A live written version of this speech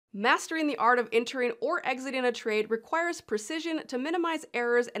Mastering the art of entering or exiting a trade requires precision to minimize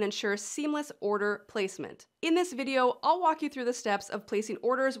errors and ensure seamless order placement. In this video, I'll walk you through the steps of placing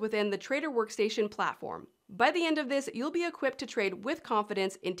orders within the Trader Workstation platform. By the end of this, you'll be equipped to trade with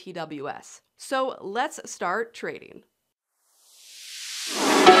confidence in TWS. So let's start trading.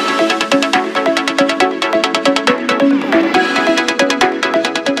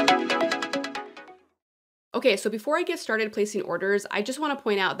 Okay, so before I get started placing orders, I just want to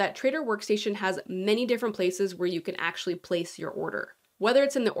point out that Trader Workstation has many different places where you can actually place your order. Whether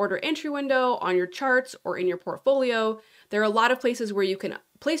it's in the order entry window, on your charts, or in your portfolio, there are a lot of places where you can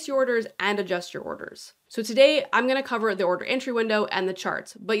place your orders and adjust your orders. So today, I'm going to cover the order entry window and the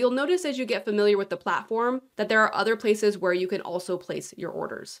charts, but you'll notice as you get familiar with the platform that there are other places where you can also place your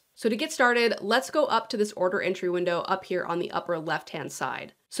orders. So to get started, let's go up to this order entry window up here on the upper left-hand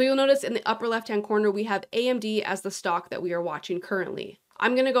side. So you'll notice in the upper left-hand corner, we have AMD as the stock that we are watching currently.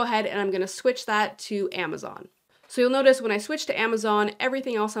 I'm going to go ahead and I'm going to switch that to Amazon. So you'll notice when I switch to Amazon,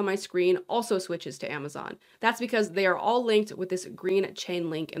 everything else on my screen also switches to Amazon. That's because they are all linked with this green chain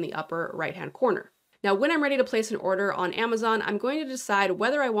link in the upper right-hand corner. Now, when I'm ready to place an order on Amazon, I'm going to decide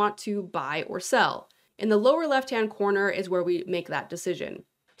whether I want to buy or sell. In the lower left-hand corner is where we make that decision.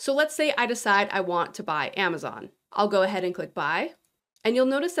 So let's say I decide I want to buy Amazon. I'll go ahead and click buy. And you'll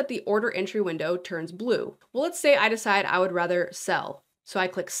notice that the order entry window turns blue. Well, let's say I decide I would rather sell. So I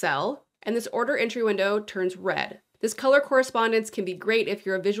click sell, and this order entry window turns red. This color correspondence can be great if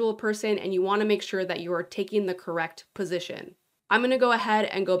you're a visual person and you want to make sure that you are taking the correct position. I'm going to go ahead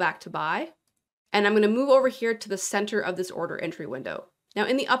and go back to buy, and I'm going to move over here to the center of this order entry window. Now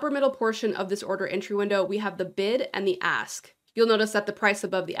in the upper middle portion of this order entry window, we have the bid and the ask. You'll notice that the price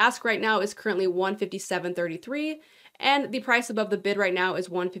above the ask right now is currently $157.33, and the price above the bid right now is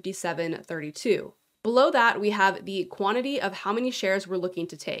 $157.32. Below that, we have the quantity of how many shares we're looking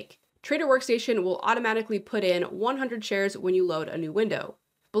to take. Trader Workstation will automatically put in 100 shares when you load a new window.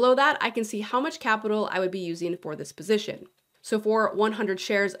 Below that, I can see how much capital I would be using for this position. So for 100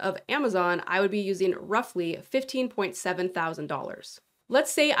 shares of Amazon, I would be using roughly $15.7 thousand.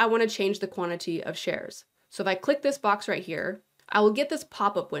 Let's say I want to change the quantity of shares. So if I click this box right here, I will get this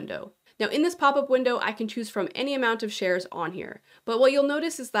pop-up window. Now in this pop-up window, I can choose from any amount of shares on here, but what you'll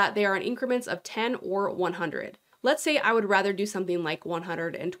notice is that they are in increments of 10 or 100. Let's say I would rather do something like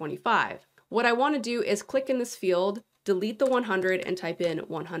 125. What I want to do is click in this field, delete the 100 and type in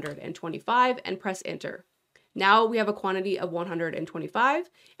 125 and press enter. Now we have a quantity of 125,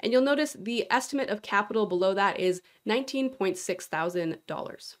 and you'll notice the estimate of capital below that is $19.6 thousand.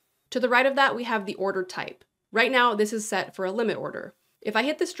 To the right of that, we have the order type. Right now, this is set for a limit order. If I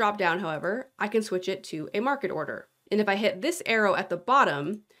hit this drop down, however, I can switch it to a market order. And if I hit this arrow at the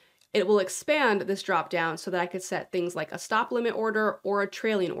bottom, it will expand this drop down so that I could set things like a stop limit order or a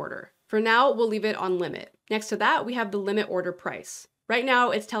trailing order. For now, we'll leave it on limit. Next to that, we have the limit order price. Right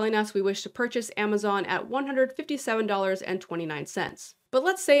now, it's telling us we wish to purchase Amazon at $157.29. But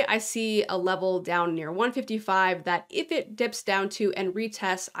let's say I see a level down near 155 that if it dips down to and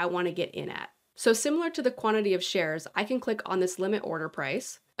retests, I want to get in at. So similar to the quantity of shares, I can click on this limit order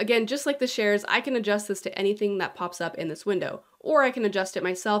price. Again, just like the shares, I can adjust this to anything that pops up in this window, or I can adjust it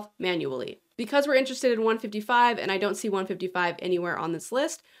myself manually. Because we're interested in 155 and I don't see 155 anywhere on this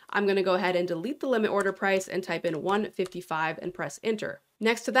list, I'm going to go ahead and delete the limit order price and type in 155 and press enter.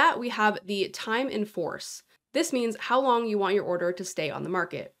 Next to that, we have the time in force. This means how long you want your order to stay on the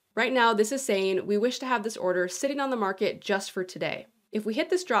market. Right now, this is saying we wish to have this order sitting on the market just for today. If we hit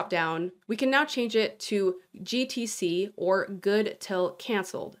this drop down, we can now change it to GTC or good till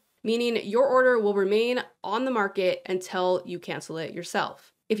canceled, meaning your order will remain on the market until you cancel it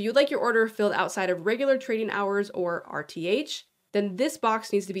yourself. If you'd like your order filled outside of regular trading hours or RTH, then this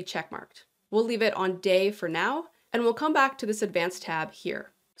box needs to be checkmarked. We'll leave it on day for now, and we'll come back to this advanced tab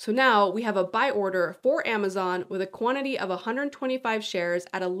here. So now we have a buy order for Amazon with a quantity of 125 shares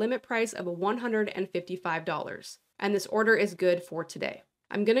at a limit price of $155. And this order is good for today.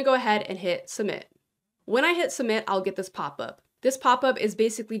 I'm gonna go ahead and hit submit. When I hit submit, I'll get this pop-up. This pop-up is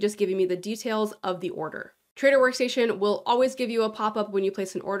basically just giving me the details of the order. Trader Workstation will always give you a pop-up when you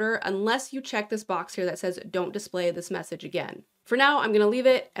place an order unless you check this box here that says don't display this message again. For now, I'm gonna leave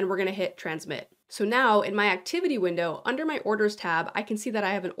it and we're gonna hit transmit. So now in my activity window, under my orders tab, I can see that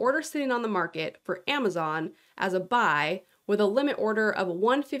I have an order sitting on the market for Amazon as a buy with a limit order of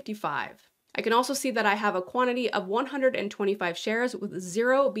 155. I can also see that I have a quantity of 125 shares with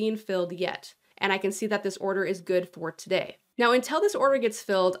 0 being filled yet, and I can see that this order is good for today. Now, until this order gets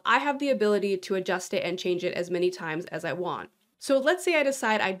filled, I have the ability to adjust it and change it as many times as I want. So let's say I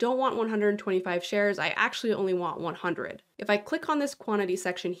decide I don't want 125 shares, I actually only want 100. If I click on this quantity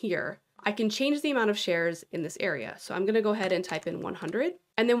section here, I can change the amount of shares in this area. So I'm gonna go ahead and type in 100.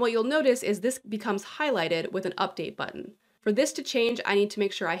 And then what you'll notice is this becomes highlighted with an update button. For this to change, I need to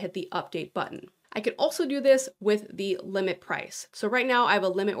make sure I hit the update button. I can also do this with the limit price. So right now I have a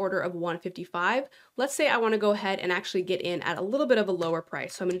limit order of 155. Let's say I want to go ahead and actually get in at a little bit of a lower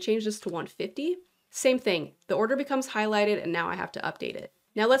price. So I'm going to change this to 150. Same thing, the order becomes highlighted and now I have to update it.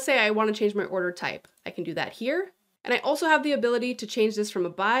 Now let's say I want to change my order type. I can do that here. And I also have the ability to change this from a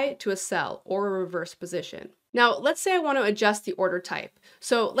buy to a sell or a reverse position. Now, let's say I want to adjust the order type.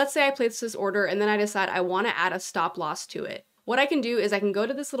 So let's say I place this order and then I decide I want to add a stop loss to it. What I can do is I can go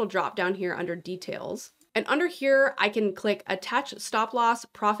to this little drop down here under details. And under here, I can click attach stop loss,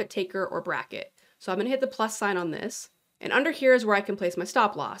 profit taker, or bracket. So I'm going to hit the plus sign on this. And under here is where I can place my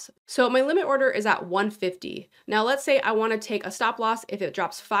stop loss. So my limit order is at 150. Now let's say I want to take a stop loss if it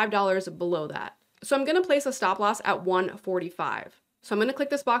drops $5 below that. So I'm going to place a stop loss at 145. So I'm going to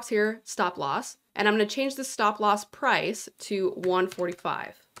click this box here, stop loss, and I'm going to change the stop loss price to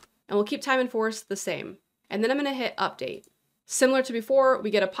 145. And we'll keep time and force the same. And then I'm going to hit update. Similar to before,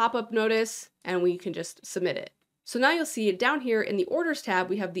 we get a pop-up notice and we can just submit it. So now you'll see down here in the orders tab,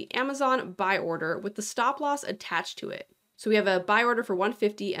 we have the Amazon buy order with the stop loss attached to it. So we have a buy order for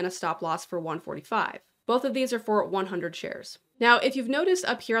 150 and a stop loss for 145. Both of these are for 100 shares. Now, if you've noticed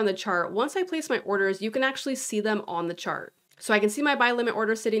up here on the chart, once I place my orders, you can actually see them on the chart. So I can see my buy limit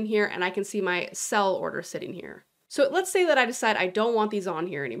order sitting here and I can see my sell order sitting here. So let's say that I decide I don't want these on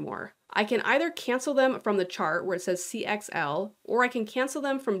here anymore. I can either cancel them from the chart where it says CXL, or I can cancel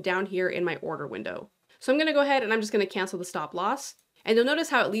them from down here in my order window. So I'm going to go ahead and I'm just going to cancel the stop loss. And you'll notice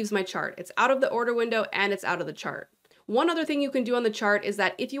how it leaves my chart. It's out of the order window and it's out of the chart. One other thing you can do on the chart is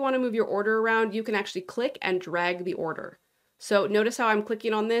that if you want to move your order around, you can actually click and drag the order. So notice how I'm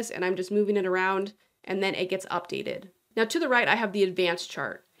clicking on this and I'm just moving it around and then it gets updated. Now to the right, I have the advanced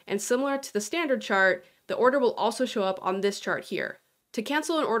chart. And similar to the standard chart, the order will also show up on this chart here. To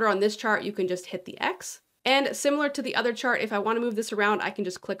cancel an order on this chart, you can just hit the X. And similar to the other chart, if I want to move this around, I can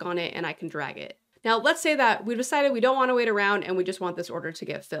just click on it and I can drag it. Now, let's say that we decided we don't want to wait around and we just want this order to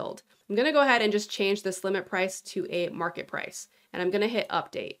get filled. I'm going to go ahead and just change this limit price to a market price, and I'm going to hit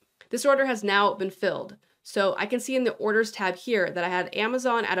update. This order has now been filled. So I can see in the orders tab here that I had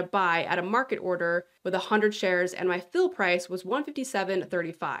Amazon at a buy at a market order with 100 shares and my fill price was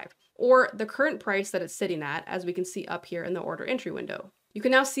 $157.35, or the current price that it's sitting at, as we can see up here in the order entry window. You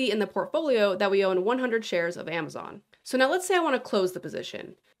can now see in the portfolio that we own 100 shares of Amazon. So now let's say I want to close the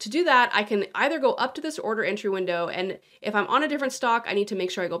position. To do that, I can either go up to this order entry window, and if I'm on a different stock, I need to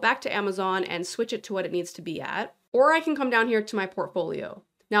make sure I go back to Amazon and switch it to what it needs to be at, or I can come down here to my portfolio.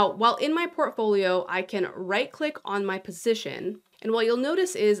 Now, while in my portfolio, I can right click on my position, and what you'll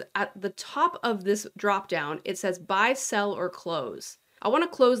notice is at the top of this drop down, it says buy, sell, or close. I want to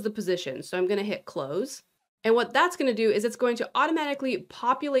close the position, so I'm going to hit close. And what that's going to do is it's going to automatically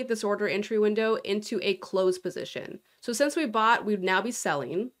populate this order entry window into a close position. So since we bought, we'd now be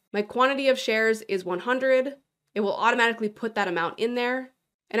selling. My quantity of shares is 100. It will automatically put that amount in there.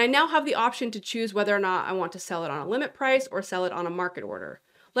 And I now have the option to choose whether or not I want to sell it on a limit price or sell it on a market order.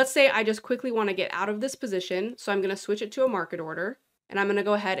 Let's say I just quickly want to get out of this position, so I'm going to switch it to a market order, and I'm going to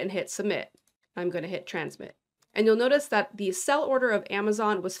go ahead and hit submit. I'm going to hit transmit. And you'll notice that the sell order of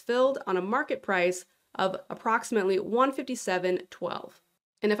Amazon was filled on a market price of approximately $157.12.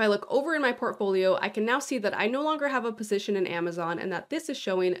 And if I look over in my portfolio, I can now see that I no longer have a position in Amazon and that this is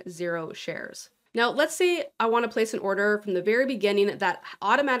showing 0 shares. Now, let's say I want to place an order from the very beginning that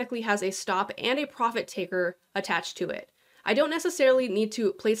automatically has a stop and a profit taker attached to it. I don't necessarily need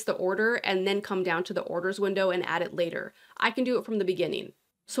to place the order and then come down to the orders window and add it later. I can do it from the beginning.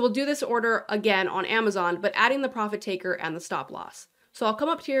 So we'll do this order again on Amazon, but adding the profit taker and the stop loss. So I'll come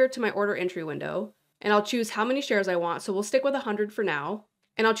up here to my order entry window and I'll choose how many shares I want. So we'll stick with 100 for now,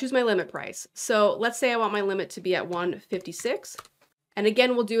 and I'll choose my limit price. So let's say I want my limit to be at 156. And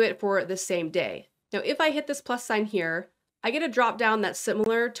again, we'll do it for the same day. Now, if I hit this plus sign here, I get a drop down that's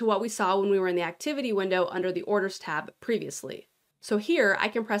similar to what we saw when we were in the activity window under the orders tab previously. So here I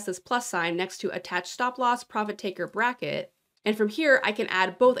can press this plus sign next to attach stop loss, profit taker, bracket. And from here, I can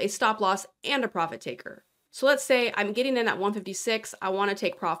add both a stop loss and a profit taker. So let's say I'm getting in at 156. I want to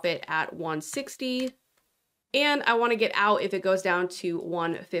take profit at 160. And I want to get out if it goes down to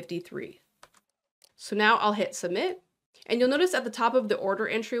 153. So now I'll hit submit. And you'll notice at the top of the order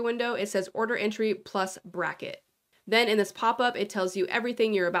entry window, it says order entry plus bracket. Then in this pop-up, it tells you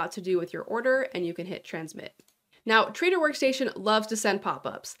everything you're about to do with your order, and you can hit transmit. Now, Trader Workstation loves to send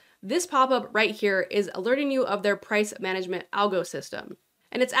pop-ups. This pop-up right here is alerting you of their price management algo system.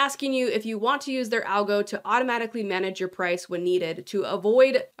 And it's asking you if you want to use their algo to automatically manage your price when needed to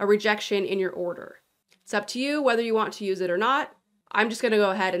avoid a rejection in your order. It's up to you whether you want to use it or not. I'm just going to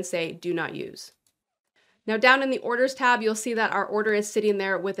go ahead and say do not use. Now down in the orders tab, you'll see that our order is sitting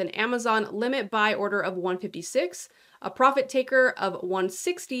there with an Amazon limit buy order of 156, a profit taker of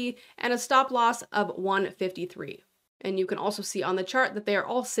 160, and a stop loss of 153. And you can also see on the chart that they are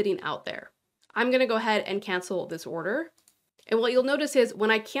all sitting out there. I'm going to go ahead and cancel this order. And what you'll notice is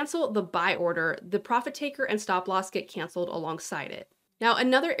when I cancel the buy order, the profit taker and stop loss get canceled alongside it. Now,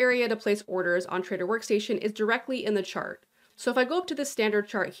 another area to place orders on Trader Workstation is directly in the chart. So if I go up to the standard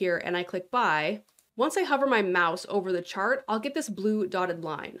chart here and I click buy, once I hover my mouse over the chart, I'll get this blue dotted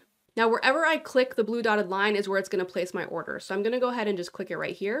line. Now, wherever I click the blue dotted line is where it's going to place my order. So I'm going to go ahead and just click it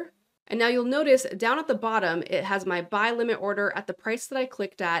right here. And now you'll notice down at the bottom, it has my buy limit order at the price that I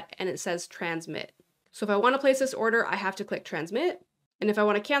clicked at, and it says transmit. So if I want to place this order, I have to click transmit. And if I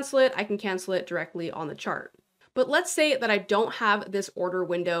want to cancel it, I can cancel it directly on the chart. But let's say that I don't have this order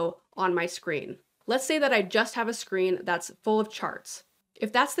window on my screen. Let's say that I just have a screen that's full of charts.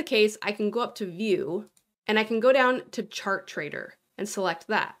 If that's the case, I can go up to view and I can go down to chart trader and select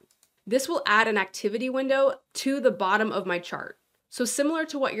that. This will add an activity window to the bottom of my chart. So similar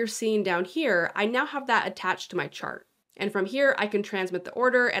to what you're seeing down here, I now have that attached to my chart. And from here, I can transmit the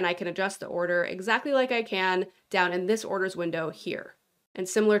order and I can adjust the order exactly like I can down in this orders window here. And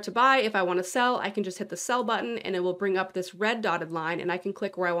similar to buy, if I want to sell, I can just hit the sell button and it will bring up this red dotted line and I can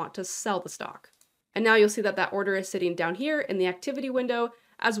click where I want to sell the stock. And now you'll see that that order is sitting down here in the activity window,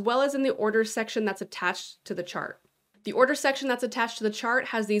 as well as in the orders section that's attached to the chart. The order section that's attached to the chart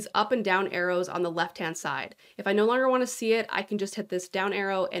has these up and down arrows on the left-hand side. If I no longer want to see it, I can just hit this down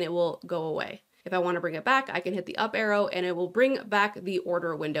arrow and it will go away. If I want to bring it back, I can hit the up arrow and it will bring back the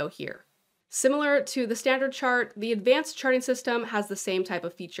order window here. Similar to the standard chart, the advanced charting system has the same type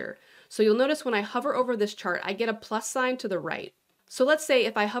of feature. So you'll notice when I hover over this chart, I get a plus sign to the right. So let's say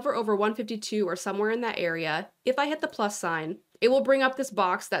if I hover over 152 or somewhere in that area, if I hit the plus sign, it will bring up this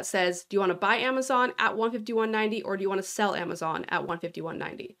box that says, do you want to buy Amazon at 151.90 or do you want to sell Amazon at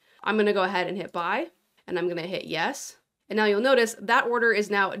 151.90? I'm going to go ahead and hit buy and I'm going to hit yes. And now you'll notice that order is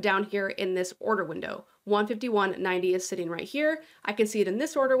now down here in this order window. 151.90 is sitting right here. I can see it in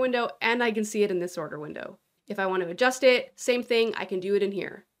this order window and I can see it in this order window. If I want to adjust it, same thing, I can do it in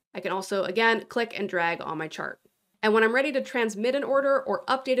here. I can also, again, click and drag on my chart. And when I'm ready to transmit an order or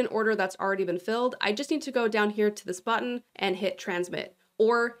update an order that's already been filled, I just need to go down here to this button and hit transmit.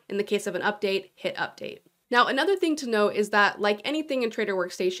 Or in the case of an update, hit update. Now, another thing to note is that like anything in Trader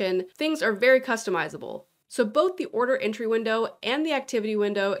Workstation, things are very customizable. So both the order entry window and the activity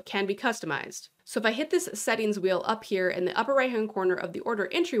window can be customized. So if I hit this settings wheel up here in the upper right-hand corner of the order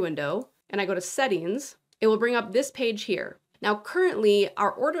entry window, and I go to settings, it will bring up this page here. Now, currently,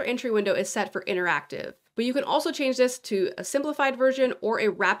 our order entry window is set for interactive. But you can also change this to a simplified version or a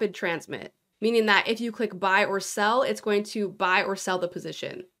rapid transmit, meaning that if you click buy or sell, it's going to buy or sell the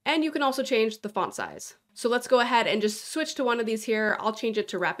position. And you can also change the font size. So let's go ahead and just switch to one of these here. I'll change it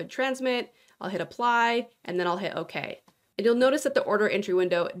to rapid transmit. I'll hit apply and then I'll hit OK. And you'll notice that the order entry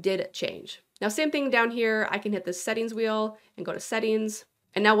window did change. Now, same thing down here. I can hit the settings wheel and go to settings.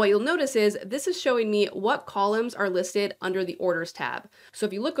 And now what you'll notice is this is showing me what columns are listed under the orders tab. So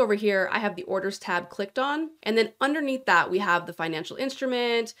if you look over here, I have the orders tab clicked on, and then underneath that we have the financial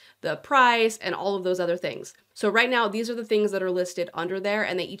instrument, the price, and all of those other things. So right now, these are the things that are listed under there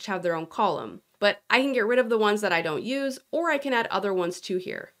and they each have their own column. But I can get rid of the ones that I don't use, or I can add other ones to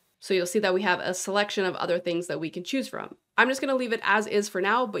here. So you'll see that we have a selection of other things that we can choose from. I'm just gonna leave it as is for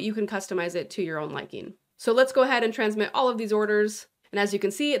now, but you can customize it to your own liking. So let's go ahead and transmit all of these orders. And as you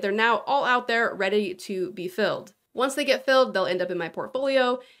can see, they're now all out there ready to be filled. Once they get filled, they'll end up in my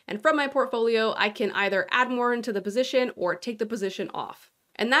portfolio. And from my portfolio, I can either add more into the position or take the position off.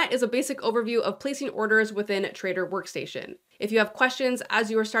 And that is a basic overview of placing orders within Trader Workstation. If you have questions as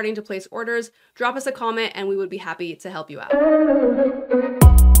you are starting to place orders, drop us a comment and we would be happy to help you out.